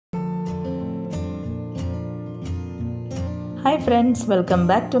Hi friends, welcome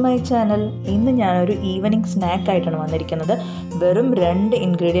back to my channel. ഇന്ന് ഞാനൊരു evening snack ആയിട്ടാണ് വന്നിരിക്കുന്നത്. വെറും 2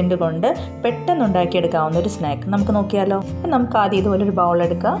 ഇൻഗ്രീഡിയൻറ്റ് കൊണ്ട് പെട്ടെന്ന് ഉണ്ടാക്കിയെടുക്കാവുന്ന ഒരു സ്നാക്ക്. നമുക്ക് നോക്കിയാലോ. നമുക്ക് ആദ്യം ഇതുപോലെ ഒരു ബൗൾ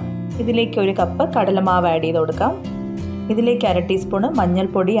എടുക്കാം. ഇതിലേക്ക് 1 കപ്പ് കടലമാവ് ആഡ് ചെയ്ത് കൊടുക്കാം. ഇതിലേക്ക് 1/2 ടീസ്പൂൺ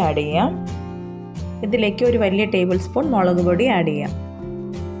മഞ്ഞൾപ്പൊടി ആഡ് ചെയ്യാം. ഇതിലേക്ക് ഒരു വലിയ ടേബിൾ സ്പൂൺ മുളക് പൊടി ആഡ് ചെയ്യാം.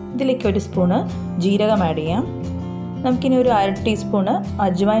 ഇതിലേക്ക് 1 സ്പൂൺ ജീരകം ആഡ് ചെയ്യാം. നമുക്കിനി ഒരു 1/2 ടീസ്പൂണ്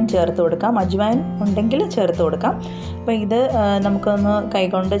അജ്വൈൻ ചേർത്ത് കൊടുക്കാം. അജ്വൈൻ ഉണ്ടെങ്കിൽ ചേർത്ത് കൊടുക്കാം. അപ്പോൾ ഇത് നമുക്കൊന്ന്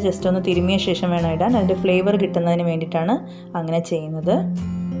കൈകൊണ്ട് ജസ്റ്റ് ഒന്ന് തിരുമിയ ശേഷം വേണം ഇടാൻ. അതിൻ്റെ ഫ്ലേവർ കിട്ടുന്നതിന് വേണ്ടിയിട്ടാണ് അങ്ങനെ ചെയ്യുന്നത്.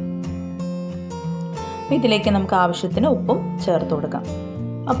 ഇതിലേക്ക് നമുക്ക് ആവശ്യത്തിന് ഉപ്പും ചേർത്ത് കൊടുക്കാം.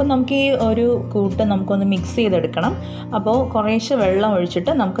 അപ്പം നമുക്ക് ഈ ഒരു കൂട്ട് നമുക്കൊന്ന് മിക്സ് ചെയ്തെടുക്കണം. അപ്പോൾ കുറേശ്ശെ വെള്ളം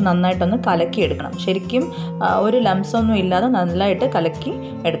ഒഴിച്ചിട്ട് നമുക്ക് നന്നായിട്ടൊന്ന് കലക്കിയെടുക്കണം. ശരിക്കും ഒരു ലംസ് ഒന്നും ഇല്ലാതെ നന്നായിട്ട് കലക്കി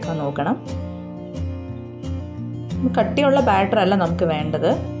എടുക്കാൻ നോക്കണം. കട്ടിയുള്ള ബാറ്റർ അല്ല നമുക്ക്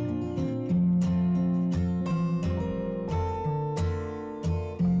വേണ്ടത്.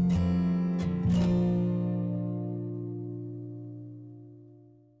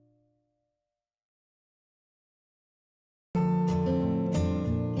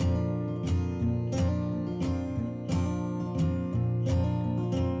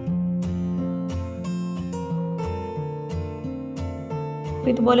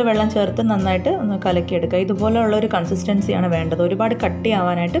 ഇതുപോലെ വെള്ളം ചേർത്ത് നന്നായിട്ട് ഒന്ന് കലക്കിയെടുക്കുക. ഇതുപോലെയുള്ളൊരു കൺസിസ്റ്റൻസിയാണ് വേണ്ടത്. ഒരുപാട്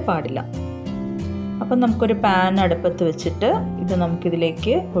കട്ടിയാവാനായിട്ട് പാടില്ല. അപ്പം നമുക്കൊരു പാൻ അടുപ്പത്ത് വെച്ചിട്ട് ഇത്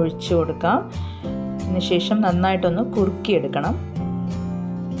നമുക്കിതിലേക്ക് ഒഴിച്ചു കൊടുക്കാം. അതിനുശേഷം നന്നായിട്ടൊന്ന് കുറുക്കിയെടുക്കണം.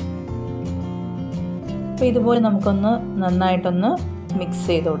 അപ്പോൾ ഇതുപോലെ നമുക്കൊന്ന് നന്നായിട്ടൊന്ന് മിക്സ്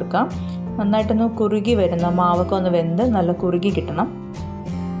ചെയ്ത് കൊടുക്കാം. നന്നായിട്ടൊന്ന് കുറുകി വരുന്ന മാവൊക്കെ ഒന്ന് വെന്ത് നല്ല കുറുകി കിട്ടണം.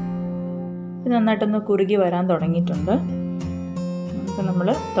 ഇത് നന്നായിട്ടൊന്ന് കുറുകി വരാൻ തുടങ്ങിയിട്ടുണ്ട്. അപ്പോൾ നമ്മൾ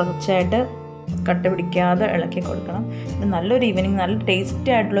തുടർച്ചയായിട്ട് കട്ട പിടിക്കാതെ ഇളക്കി കൊടുക്കണം. ഇത് നല്ലൊരു ഈവനിങ്, നല്ല ടേസ്റ്റി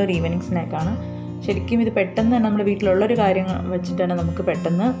ആയിട്ടുള്ളൊരു ഈവനിങ് സ്നാക്കാണ്. ശരിക്കും ഇത് പെട്ടെന്ന് നമ്മുടെ വീട്ടിലുള്ളൊരു കാര്യം വെച്ചിട്ട് തന്നെ നമുക്ക്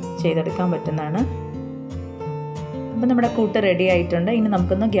പെട്ടെന്ന് ചെയ്തെടുക്കാൻ പറ്റുന്നതാണ്. അപ്പോൾ നമ്മുടെ കൂട്ട് റെഡി ആയിട്ടുണ്ട്. ഇനി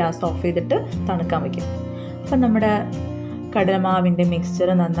നമുക്കൊന്ന് ഗ്യാസ് ഓഫ് ചെയ്തിട്ട് തണുക്കാൻ വയ്ക്കും. അപ്പം നമ്മുടെ കടലമാവിൻ്റെ മിക്സ്ചർ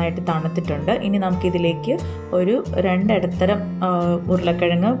നന്നായിട്ട് തണുത്തിട്ടുണ്ട്. ഇനി നമുക്കിതിലേക്ക് ഒരു 2 ഇടത്തരം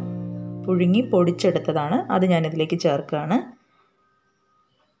ഉരുളക്കിഴങ്ങ് പുഴുങ്ങി പൊടിച്ചെടുത്തതാണ്. അത് ഞാനിതിലേക്ക് ചേർക്കുകയാണ്.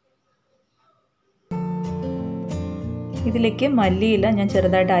 ഇതിലേക്ക് മല്ലിയില ഞാൻ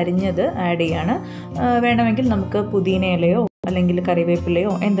ചെറുതായിട്ട് അരിഞ്ഞത് ആഡ് ചെയ്യാണ്. വേണമെങ്കിൽ നമുക്ക് പുതിന ഇലയോ അല്ലെങ്കിൽ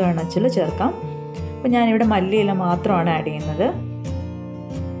കറിവേപ്പിലയോ എന്ത് വേണമെന്ന് ചേർക്കാം. അപ്പോൾ ഞാനിവിടെ മല്ലിയില മാത്രമാണ് ആഡ് ചെയ്യുന്നത്.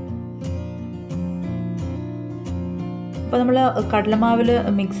 അപ്പോൾ നമ്മൾ കടലമാവിൽ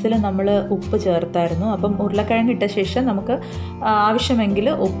മിക്സിൽ നമ്മൾ ഉപ്പ് ചേർത്തായിരുന്നു. അപ്പം ഉരുളക്കിഴങ്ങ് ഇട്ട ശേഷം നമുക്ക് ആവശ്യമെങ്കിൽ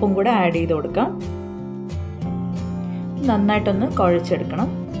ഉപ്പും കൂടെ ആഡ് ചെയ്ത് കൊടുക്കാം. നന്നായിട്ടൊന്ന് കുഴച്ചെടുക്കണം.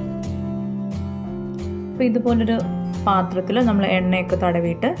 അപ്പോൾ ഇതുപോലൊരു പാത്രത്തിൽ നമ്മൾ എണ്ണയൊക്കെ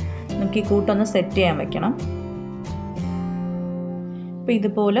തടവിയിട്ട് നമുക്ക് ഈ കൂട്ടൊന്ന് സെറ്റ് ചെയ്യാൻ വെക്കണം. അപ്പോൾ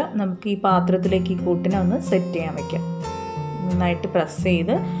ഇതുപോലെ നമുക്ക് ഈ പാത്രത്തിലേക്ക് ഈ കൂട്ടിനെ ഒന്ന് സെറ്റ് ചെയ്യാൻ വയ്ക്കാം. നന്നായിട്ട് പ്രസ്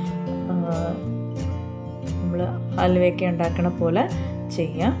ചെയ്ത് നമ്മൾ ഹൽവയൊക്കെ ഉണ്ടാക്കണ പോലെ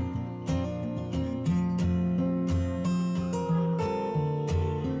ചെയ്യാം.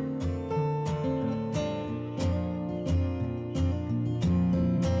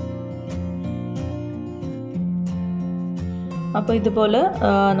 അപ്പോൾ ഇതുപോലെ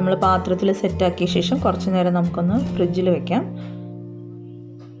നമ്മൾ പാത്രത്തിൽ സെറ്റാക്കിയ ശേഷം കുറച്ച് നേരം നമുക്കൊന്ന് ഫ്രിഡ്ജിൽ വെക്കാം.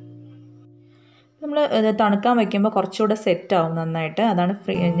 നമ്മൾ തണുക്കാൻ വയ്ക്കുമ്പോൾ കുറച്ചുകൂടെ സെറ്റാവും നന്നായിട്ട്. അതാണ്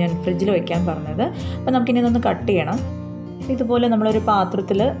ഞാൻ ഫ്രിഡ്ജിൽ വയ്ക്കാൻ പറഞ്ഞത്. അപ്പോൾ നമുക്കിനി ഇതൊന്ന് കട്ട് ചെയ്യണം. ഇതുപോലെ നമ്മളൊരു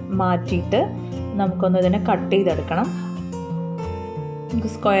പാത്രത്തിൽ മാറ്റിയിട്ട് നമുക്കൊന്ന് ഇതിനെ കട്ട് ചെയ്തെടുക്കണം.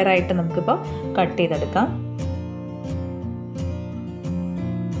 നമുക്ക് സ്ക്വയറായിട്ട് നമുക്കിപ്പോൾ കട്ട് ചെയ്തെടുക്കാം.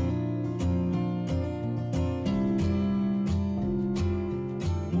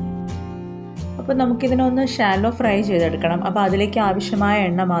 അപ്പോൾ നമുക്കിതിനൊന്ന് ഷാലോ ഫ്രൈ ചെയ്തെടുക്കണം. അപ്പോൾ അതിലേക്ക് ആവശ്യമായ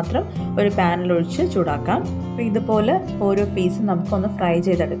എണ്ണ മാത്രം ഒരു പാനിലൊഴിച്ച് ചൂടാക്കാം. അപ്പോൾ ഇതുപോലെ ഓരോ പീസും നമുക്കൊന്ന് ഫ്രൈ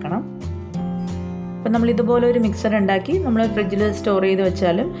ചെയ്തെടുക്കണം. അപ്പോൾ നമ്മൾ ഇതുപോലെ ഒരു മിക്സർ ഉണ്ടാക്കി നമ്മൾ ഫ്രിഡ്ജിൽ സ്റ്റോർ ചെയ്ത്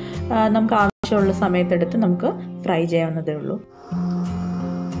വെച്ചാലും നമുക്ക് ആവശ്യമുള്ള സമയത്തെടുത്ത് നമുക്ക് ഫ്രൈ ചെയ്യാവുന്നതേ ഉള്ളൂ.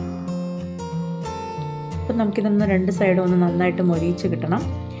 അപ്പോൾ നമുക്കിതൊന്ന് 2 സൈഡും ഒന്ന് നന്നായിട്ട് മൊരിയിച്ച് കിട്ടണം.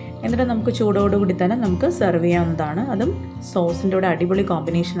 എന്നിട്ട് നമുക്ക് ചൂടോടുകൂടി തന്നെ നമുക്ക് സെർവ് ചെയ്യാവുന്നതാണ്. അതും സോസിൻ്റെ കൂടെ അടിപൊളി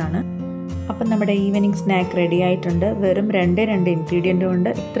കോമ്പിനേഷനാണ്. അപ്പം നമ്മുടെ ഈവനിങ് സ്നാക്ക് റെഡി ആയിട്ടുണ്ട്. വെറും 2 ഇൻഗ്രീഡിയൻ്റ് കൊണ്ട്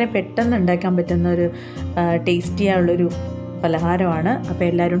ഇത്ര പെട്ടെന്ന് ഉണ്ടാക്കാൻ പറ്റുന്ന ഒരു ടേസ്റ്റി ആയുള്ളൊരു പലഹാരമാണ്. അപ്പോൾ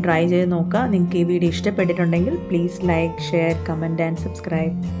എല്ലാവരും ട്രൈ ചെയ്ത് നോക്കുക. നിങ്ങൾക്ക് ഈ വീഡിയോ ഇഷ്ടപ്പെട്ടിട്ടുണ്ടെങ്കിൽ please like, share, comment and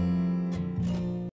subscribe.